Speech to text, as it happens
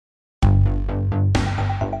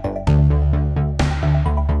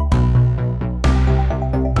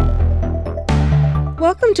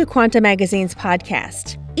Welcome to Quanta Magazine's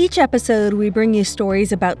podcast. Each episode, we bring you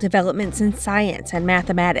stories about developments in science and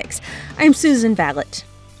mathematics. I'm Susan Vallet.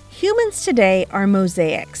 Humans today are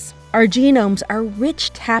mosaics. Our genomes are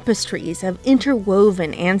rich tapestries of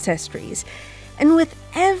interwoven ancestries. And with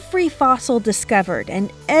every fossil discovered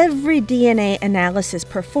and every DNA analysis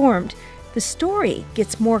performed, the story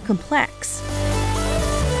gets more complex.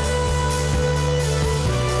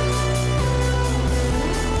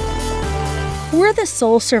 We're the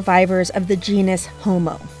sole survivors of the genus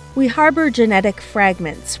Homo. We harbor genetic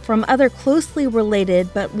fragments from other closely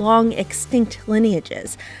related but long extinct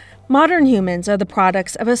lineages. Modern humans are the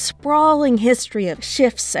products of a sprawling history of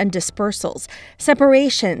shifts and dispersals,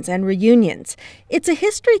 separations and reunions. It's a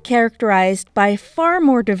history characterized by far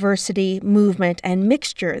more diversity, movement, and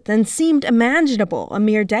mixture than seemed imaginable a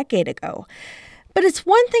mere decade ago. But it's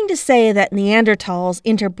one thing to say that Neanderthals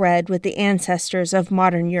interbred with the ancestors of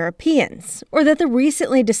modern Europeans, or that the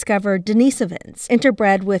recently discovered Denisovans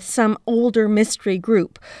interbred with some older mystery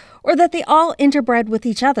group, or that they all interbred with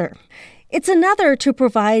each other. It's another to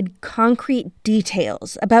provide concrete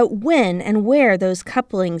details about when and where those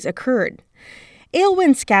couplings occurred.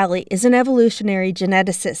 Aylwin Scally is an evolutionary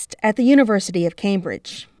geneticist at the University of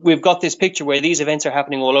Cambridge. We've got this picture where these events are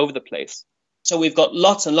happening all over the place. So we've got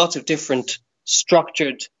lots and lots of different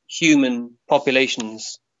structured human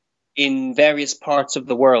populations in various parts of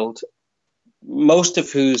the world, most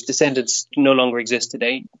of whose descendants no longer exist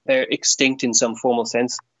today. They're extinct in some formal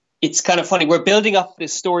sense. It's kind of funny. We're building up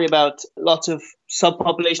this story about lots of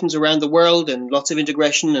subpopulations around the world and lots of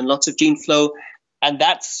integration and lots of gene flow, and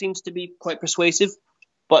that seems to be quite persuasive,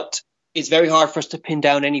 but it's very hard for us to pin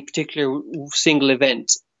down any particular single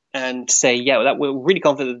event and say, we're really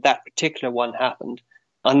confident that particular one happened,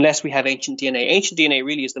 unless we have ancient DNA. Ancient DNA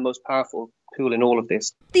really is the most powerful tool in all of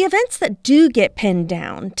this. The events that do get pinned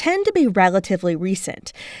down tend to be relatively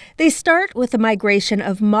recent. They start with the migration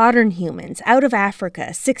of modern humans out of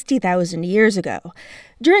Africa 60,000 years ago.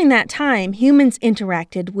 During that time, humans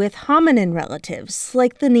interacted with hominin relatives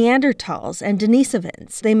like the Neanderthals and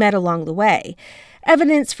Denisovans they met along the way.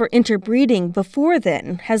 Evidence for interbreeding before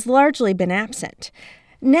then has largely been absent.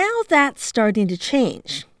 Now that's starting to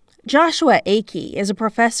change. Joshua Akey is a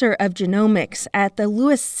professor of genomics at the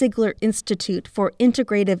Louis Sigler Institute for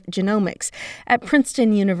Integrative Genomics at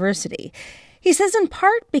Princeton University. He says in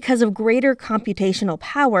part because of greater computational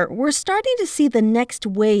power, we're starting to see the next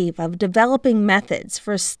wave of developing methods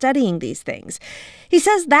for studying these things. He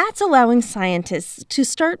says that's allowing scientists to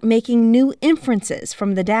start making new inferences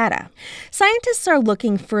from the data. Scientists are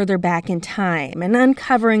looking further back in time and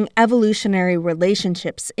uncovering evolutionary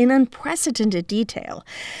relationships in unprecedented detail.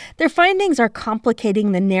 Their findings are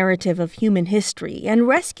complicating the narrative of human history and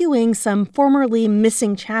rescuing some formerly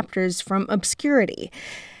missing chapters from obscurity.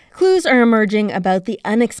 Clues are emerging about the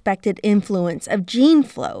unexpected influence of gene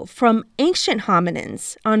flow from ancient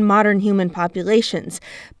hominins on modern human populations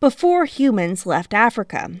before humans left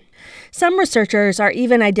Africa. Some researchers are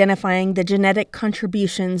even identifying the genetic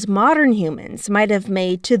contributions modern humans might have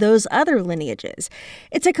made to those other lineages.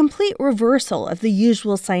 It's a complete reversal of the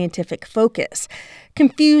usual scientific focus.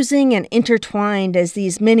 Confusing and intertwined as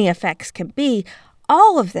these many effects can be,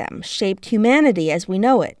 all of them shaped humanity as we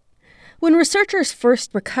know it. When researchers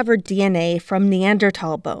first recovered DNA from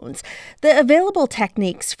Neanderthal bones, the available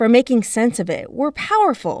techniques for making sense of it were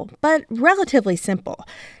powerful, but relatively simple.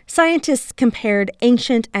 Scientists compared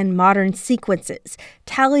ancient and modern sequences,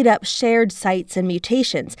 tallied up shared sites and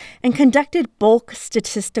mutations, and conducted bulk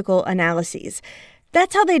statistical analyses.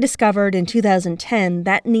 That's how they discovered in 2010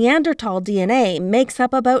 that Neanderthal DNA makes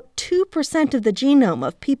up about 2% of the genome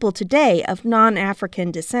of people today of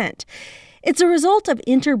non-African descent. It's a result of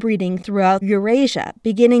interbreeding throughout Eurasia,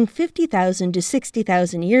 beginning 50,000 to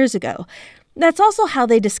 60,000 years ago. That's also how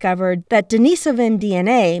they discovered that Denisovan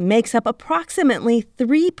DNA makes up approximately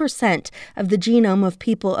 3% of the genome of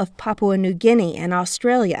people of Papua New Guinea and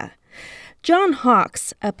Australia. John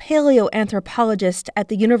Hawks, a paleoanthropologist at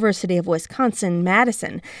the University of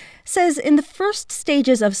Wisconsin-Madison, says in the first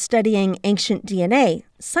stages of studying ancient DNA,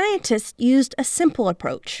 scientists used a simple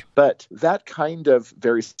approach. But that kind of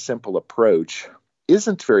very simple approach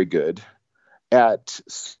isn't very good at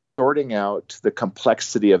sorting out the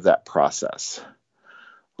complexity of that process.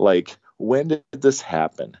 Like, when did this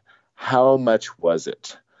happen? How much was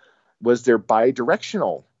it? Was there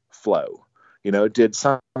bidirectional flow? Did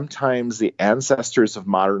sometimes the ancestors of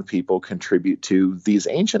modern people contribute to these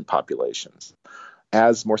ancient populations?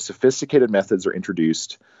 As more sophisticated methods are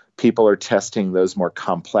introduced people are testing those more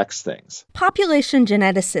complex things. Population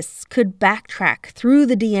geneticists could backtrack through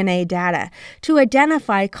the DNA data to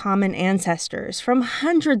identify common ancestors from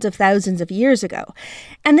hundreds of thousands of years ago,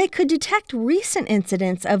 and they could detect recent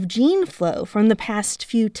incidents of gene flow from the past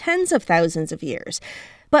few tens of thousands of years.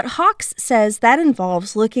 But Hawks says that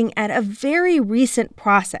involves looking at a very recent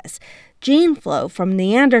process, gene flow from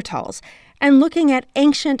Neanderthals, and looking at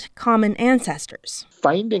ancient common ancestors.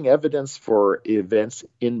 Finding evidence for events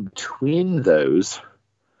in between those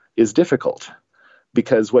is difficult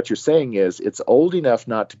because what you're saying is it's old enough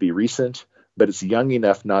not to be recent, but it's young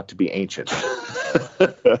enough not to be ancient.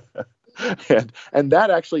 and that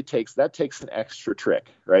actually takes an extra trick,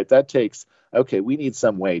 right? That takes, okay, we need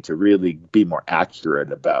some way to really be more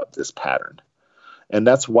accurate about this pattern. And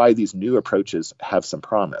that's why these new approaches have some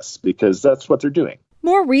promise, because that's what they're doing.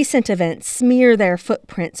 More recent events smear their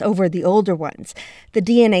footprints over the older ones. The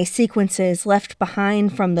DNA sequences left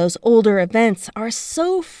behind from those older events are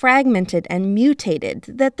so fragmented and mutated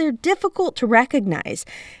that they're difficult to recognize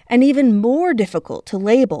and even more difficult to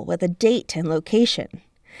label with a date and location.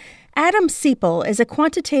 Adam Siepel is a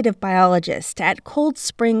quantitative biologist at Cold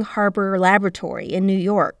Spring Harbor Laboratory in New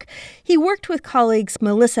York. He worked with colleagues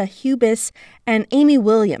Melissa Hubis and Amy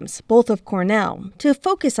Williams, both of Cornell, to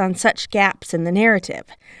focus on such gaps in the narrative.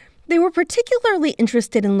 They were particularly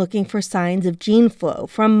interested in looking for signs of gene flow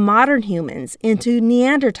from modern humans into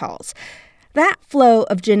Neanderthals. That flow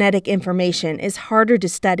of genetic information is harder to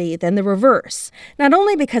study than the reverse, not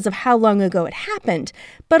only because of how long ago it happened,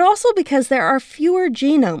 but also because there are fewer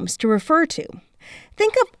genomes to refer to.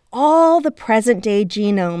 Think of all the present-day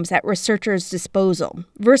genomes at researchers' disposal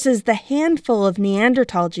versus the handful of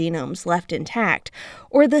Neanderthal genomes left intact,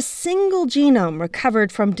 or the single genome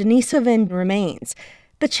recovered from Denisovan remains.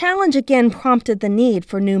 The challenge again prompted the need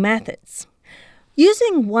for new methods.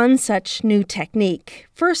 Using one such new technique,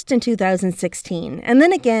 first in 2016 and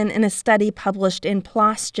then again in a study published in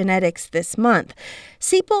PLOS Genetics this month,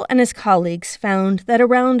 Siepel and his colleagues found that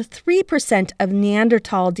around 3% of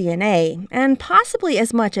Neanderthal DNA, and possibly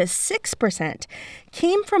as much as 6%,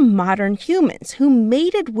 came from modern humans who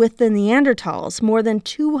mated with the Neanderthals more than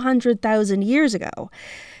 200,000 years ago.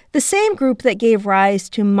 The same group that gave rise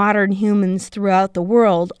to modern humans throughout the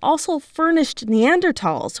world also furnished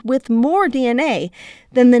Neanderthals with more DNA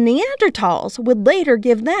than the Neanderthals would later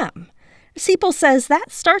give them. Siepel says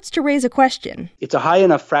that starts to raise a question. It's a high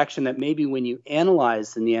enough fraction that maybe when you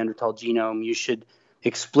analyze the Neanderthal genome, you should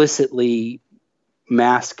explicitly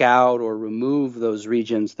mask out or remove those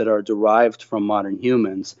regions that are derived from modern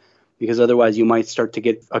humans, because otherwise you might start to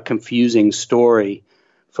get a confusing story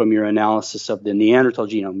from your analysis of the Neanderthal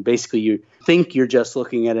genome. Basically, you think you're just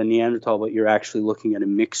looking at a Neanderthal, but you're actually looking at a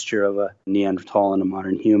mixture of a Neanderthal and a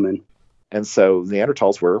modern human. And so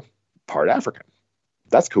Neanderthals were part African.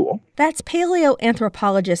 That's cool. That's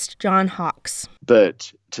paleoanthropologist John Hawks.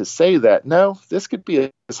 But to say that, no, this could be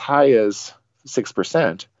as high as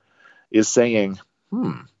 6% is saying,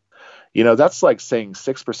 that's like saying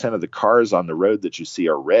 6% of the cars on the road that you see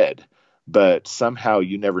are red, but somehow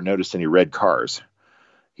you never noticed any red cars.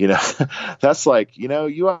 That's like,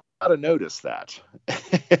 you ought to notice that.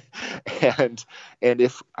 and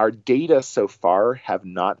if our data so far have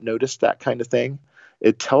not noticed that kind of thing,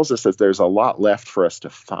 it tells us that there's a lot left for us to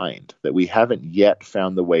find that we haven't yet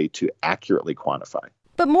found the way to accurately quantify.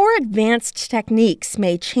 But more advanced techniques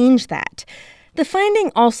may change that. The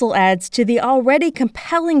finding also adds to the already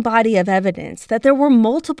compelling body of evidence that there were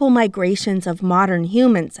multiple migrations of modern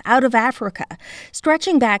humans out of Africa,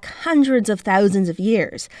 stretching back hundreds of thousands of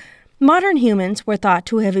years. Modern humans were thought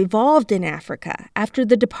to have evolved in Africa after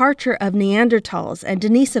the departure of Neanderthals and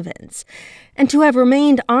Denisovans, and to have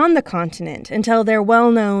remained on the continent until their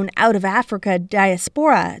well-known out-of-Africa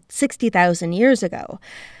diaspora 60,000 years ago.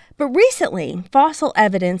 But recently, fossil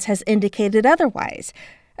evidence has indicated otherwise.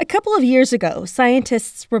 A couple of years ago,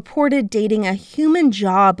 scientists reported dating a human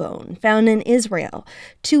jawbone found in Israel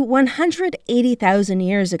to 180,000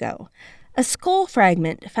 years ago. A skull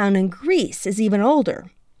fragment found in Greece is even older.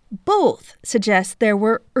 Both suggest there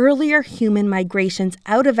were earlier human migrations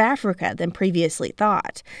out of Africa than previously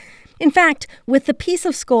thought. In fact, with the piece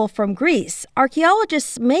of skull from Greece,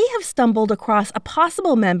 archaeologists may have stumbled across a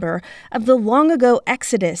possible member of the long-ago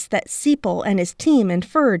exodus that Siepel and his team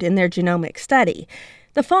inferred in their genomic study.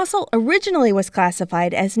 The fossil originally was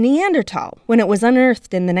classified as Neanderthal when it was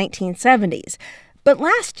unearthed in the 1970s. But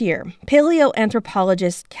last year,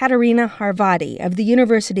 paleoanthropologist Katerina Harvati of the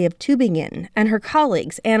University of Tübingen and her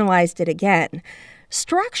colleagues analyzed it again.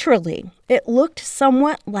 Structurally, it looked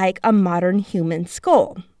somewhat like a modern human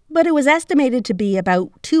skull, but it was estimated to be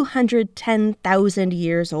about 210,000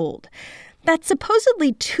 years old. that's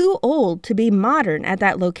supposedly too old to be modern at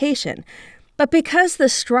that location. But because the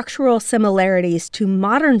structural similarities to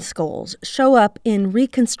modern skulls show up in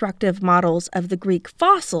reconstructive models of the Greek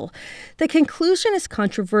fossil, the conclusion is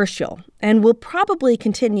controversial and will probably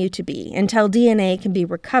continue to be until DNA can be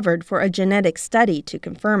recovered for a genetic study to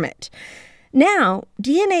confirm it. Now,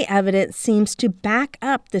 DNA evidence seems to back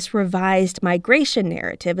up this revised migration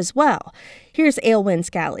narrative as well. Here's Aylwyn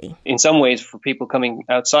Scally. In some ways, for people coming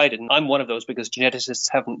outside, and I'm one of those because geneticists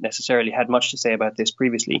haven't necessarily had much to say about this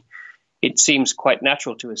previously, it seems quite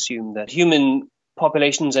natural to assume that human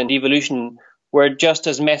populations and evolution were just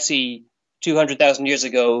as messy 200,000 years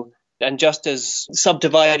ago and just as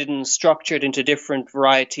subdivided and structured into different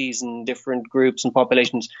varieties and different groups and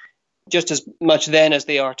populations just as much then as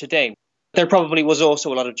they are today. There probably was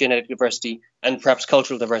also a lot of genetic diversity and perhaps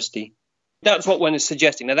cultural diversity. That's what one is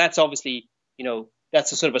suggesting. Now, that's obviously,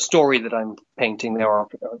 that's a sort of a story that I'm painting there or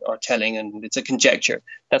telling, and it's a conjecture.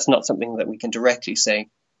 That's not something that we can directly say.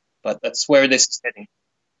 But that's where this is heading.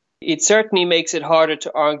 It certainly makes it harder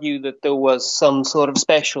to argue that there was some sort of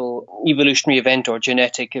special evolutionary event or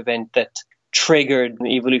genetic event that triggered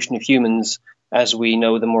the evolution of humans as we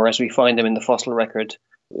know them or as we find them in the fossil record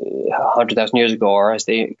 100,000 years ago or as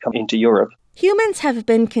they come into Europe. Humans have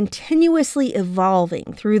been continuously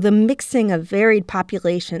evolving through the mixing of varied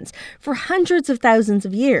populations for hundreds of thousands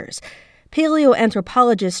of years.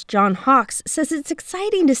 Paleoanthropologist John Hawkes says it's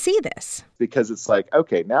exciting to see this. Because it's like,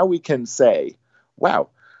 okay, now we can say, wow,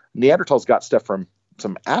 Neanderthals got stuff from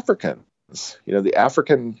some Africans. The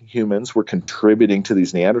African humans were contributing to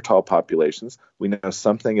these Neanderthal populations. We know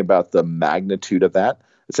something about the magnitude of that.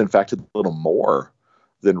 It's in fact a little more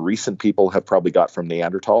than recent people have probably got from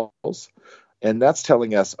Neanderthals. And that's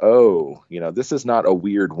telling us, this is not a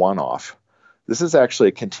weird one-off. This is actually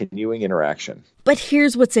a continuing interaction. But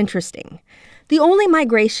here's what's interesting. The only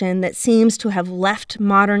migration that seems to have left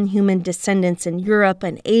modern human descendants in Europe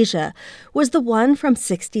and Asia was the one from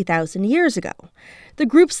 60,000 years ago. The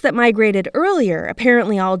groups that migrated earlier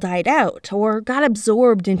apparently all died out or got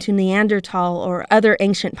absorbed into Neanderthal or other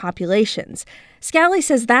ancient populations. Scally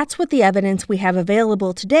says that's what the evidence we have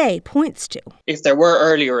available today points to. If there were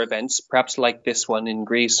earlier events, perhaps like this one in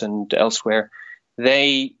Greece and elsewhere,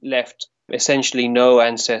 they left essentially no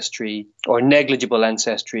ancestry or negligible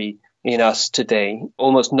ancestry in us today.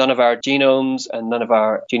 Almost none of our genomes and none of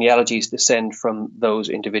our genealogies descend from those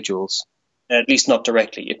individuals, at least not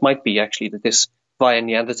directly. It might be actually that this via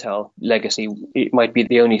Neanderthal legacy, it might be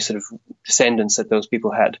the only sort of descendants that those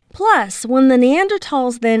people had. Plus, when the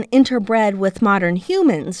Neanderthals then interbred with modern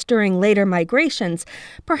humans during later migrations,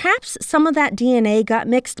 perhaps some of that DNA got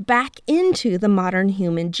mixed back into the modern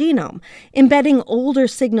human genome, embedding older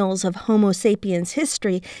signals of Homo sapiens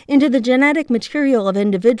history into the genetic material of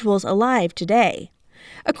individuals alive today.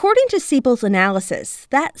 According to Siepel's analysis,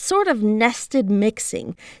 that sort of nested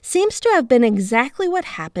mixing seems to have been exactly what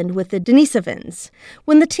happened with the Denisovans.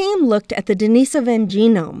 When the team looked at the Denisovan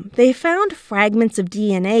genome, they found fragments of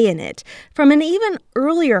DNA in it from an even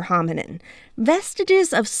earlier hominin,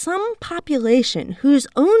 vestiges of some population whose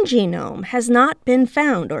own genome has not been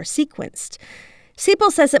found or sequenced.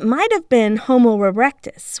 Siepel says it might have been Homo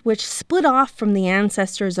erectus, which split off from the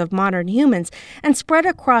ancestors of modern humans and spread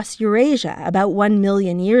across Eurasia about 1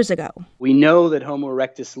 million years ago. We know that Homo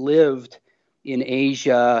erectus lived in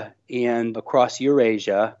Asia and across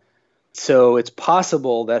Eurasia, so it's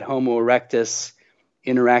possible that Homo erectus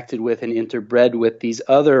interacted with and interbred with these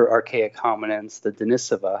other archaic hominins, the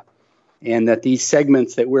Denisova, and that these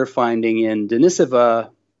segments that we're finding in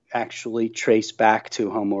Denisova actually trace back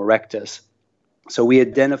to Homo erectus. So we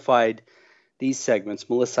identified these segments,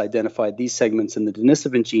 Melissa identified these segments in the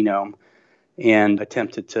Denisovan genome and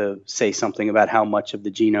attempted to say something about how much of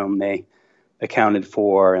the genome they accounted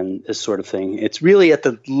for and this sort of thing. It's really at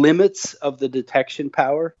the limits of the detection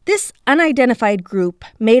power. This unidentified group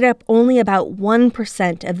made up only about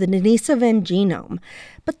 1% of the Denisovan genome.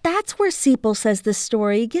 But that's where Siepel says the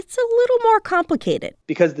story gets a little more complicated.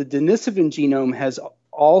 Because the Denisovan genome has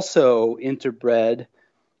also interbred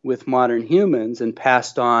with modern humans and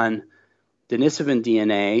passed on Denisovan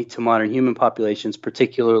DNA to modern human populations,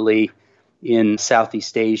 particularly in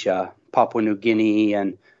Southeast Asia, Papua New Guinea,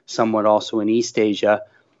 and somewhat also in East Asia.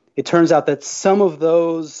 It turns out that some of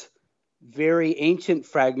those very ancient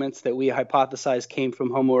fragments that we hypothesize came from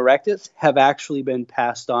Homo erectus have actually been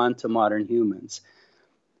passed on to modern humans.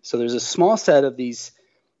 So there's a small set of these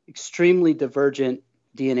extremely divergent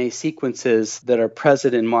DNA sequences that are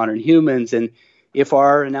present in modern humans, and if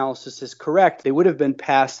our analysis is correct, they would have been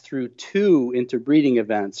passed through two interbreeding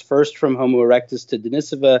events, first from Homo erectus to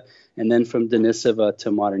Denisova, and then from Denisova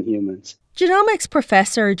to modern humans. Genomics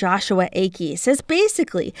professor Joshua Akey says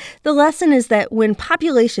basically the lesson is that when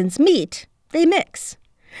populations meet, they mix.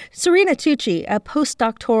 Serena Tucci, a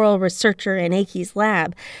postdoctoral researcher in Akey's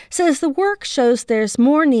lab, says the work shows there's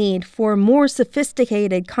more need for more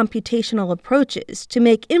sophisticated computational approaches to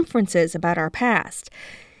make inferences about our past.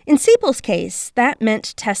 In Siepel's case, that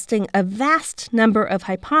meant testing a vast number of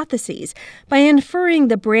hypotheses by inferring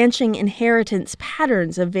the branching inheritance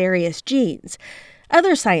patterns of various genes.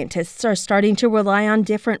 Other scientists are starting to rely on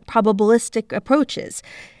different probabilistic approaches.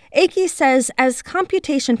 Akey says as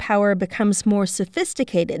computation power becomes more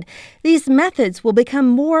sophisticated, these methods will become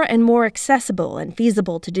more and more accessible and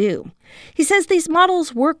feasible to do. He says these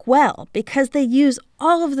models work well because they use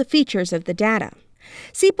all of the features of the data.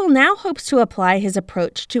 Siepel now hopes to apply his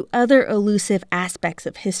approach to other elusive aspects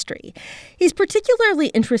of history. He's particularly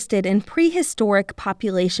interested in prehistoric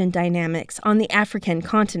population dynamics on the African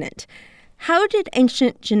continent. How did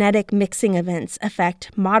ancient genetic mixing events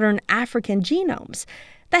affect modern African genomes?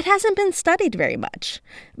 That hasn't been studied very much.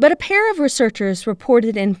 But a pair of researchers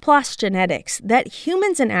reported in PLOS Genetics that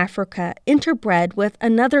humans in Africa interbred with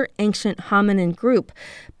another ancient hominin group,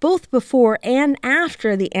 both before and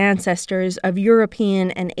after the ancestors of European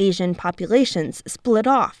and Asian populations split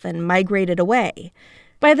off and migrated away.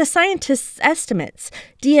 By the scientists' estimates,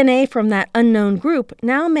 DNA from that unknown group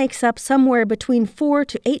now makes up somewhere between 4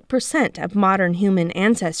 to 8% of modern human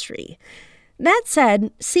ancestry. That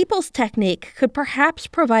said, Siepel's technique could perhaps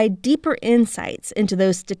provide deeper insights into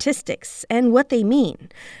those statistics and what they mean.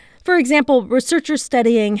 For example, researchers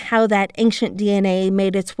studying how that ancient DNA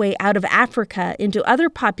made its way out of Africa into other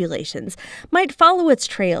populations might follow its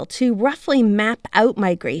trail to roughly map out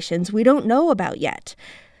migrations we don't know about yet.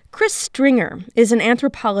 Chris Stringer is an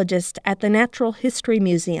anthropologist at the Natural History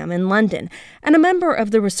Museum in London and a member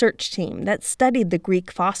of the research team that studied the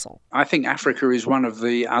Greek fossil. I think Africa is one of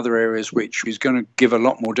the other areas which is going to give a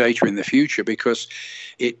lot more data in the future because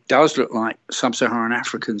it does look like sub-Saharan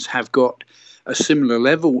Africans have got a similar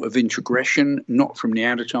level of integration, not from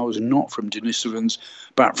Neanderthals, not from Denisovans,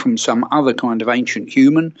 but from some other kind of ancient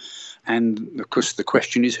human. And, of course, the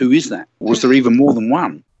question is, who is that? Was there even more than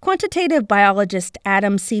one? Quantitative biologist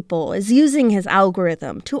Adam Siepel is using his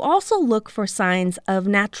algorithm to also look for signs of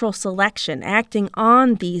natural selection acting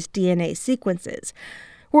on these DNA sequences.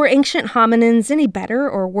 Were ancient hominins any better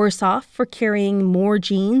or worse off for carrying more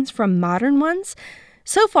genes from modern ones?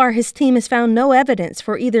 So far, his team has found no evidence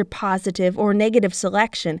for either positive or negative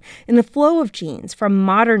selection in the flow of genes from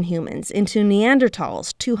modern humans into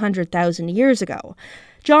Neanderthals 200,000 years ago.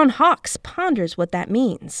 John Hawkes ponders what that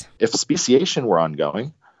means. If speciation were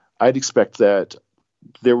ongoing, I'd expect that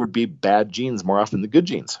there would be bad genes more often than good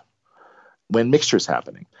genes. When mixture's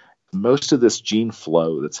happening, most of this gene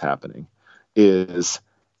flow that's happening is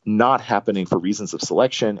not happening for reasons of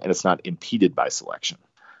selection, and it's not impeded by selection.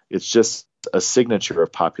 It's just a signature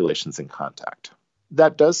of populations in contact.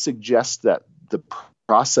 That does suggest that the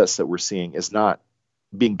process that we're seeing is not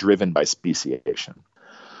being driven by speciation.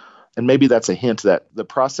 And maybe that's a hint that the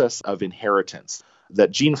process of inheritance, that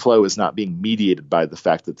gene flow is not being mediated by the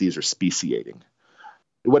fact that these are speciating.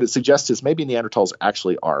 What it suggests is maybe Neanderthals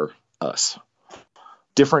actually are us.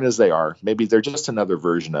 Different as they are, maybe they're just another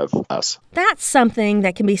version of us. That's something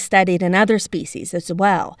that can be studied in other species as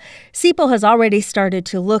well. Siepel has already started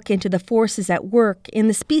to look into the forces at work in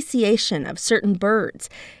the speciation of certain birds.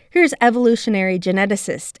 Here's evolutionary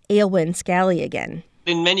geneticist Aylwin Scally again.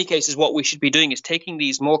 In many cases, what we should be doing is taking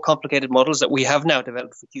these more complicated models that we have now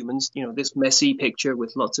developed for humans, this messy picture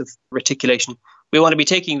with lots of reticulation. We want to be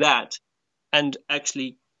taking that and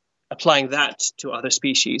actually applying that to other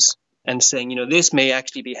species and saying, this may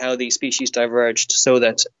actually be how these species diverged, so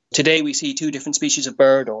that today we see two different species of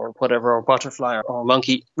bird or whatever, or butterfly or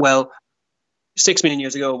monkey. Well, 6 million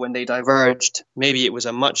years ago when they diverged, maybe it was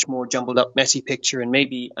a much more jumbled up, messy picture, and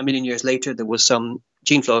maybe a million years later there was some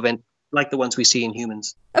gene flow event like the ones we see in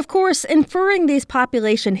humans. Of course, inferring these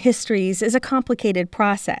population histories is a complicated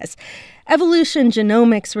process. Evolution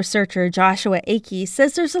genomics researcher Joshua Akey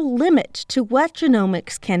says there's a limit to what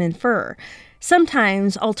genomics can infer.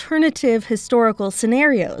 Sometimes alternative historical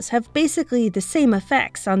scenarios have basically the same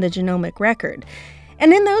effects on the genomic record.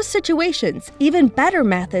 And in those situations, even better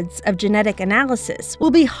methods of genetic analysis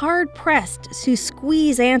will be hard-pressed to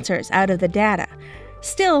squeeze answers out of the data.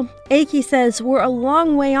 Still, Akey says we're a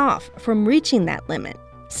long way off from reaching that limit.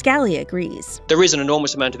 Scally agrees. There is an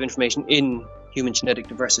enormous amount of information in human genetic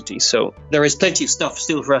diversity, so there is plenty of stuff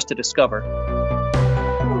still for us to discover.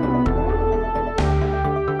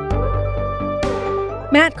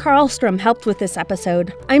 Matt Karlstrom helped with this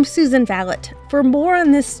episode. I'm Susan Vallet. For more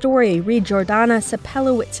on this story, read Jordana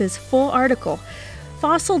Sepelewitz's full article.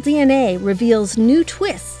 Fossil DNA reveals new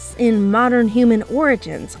twists in modern human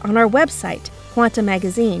origins on our website,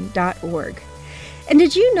 quantamagazine.org. And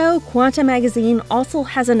did you know Quanta Magazine also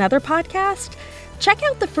has another podcast? Check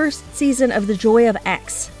out the first season of The Joy of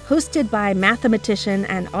X, hosted by mathematician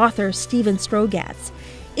and author Steven Strogatz.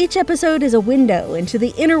 Each episode is a window into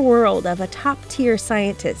the inner world of a top-tier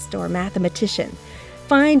scientist or mathematician.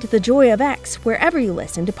 Find The Joy of X wherever you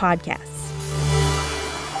listen to podcasts.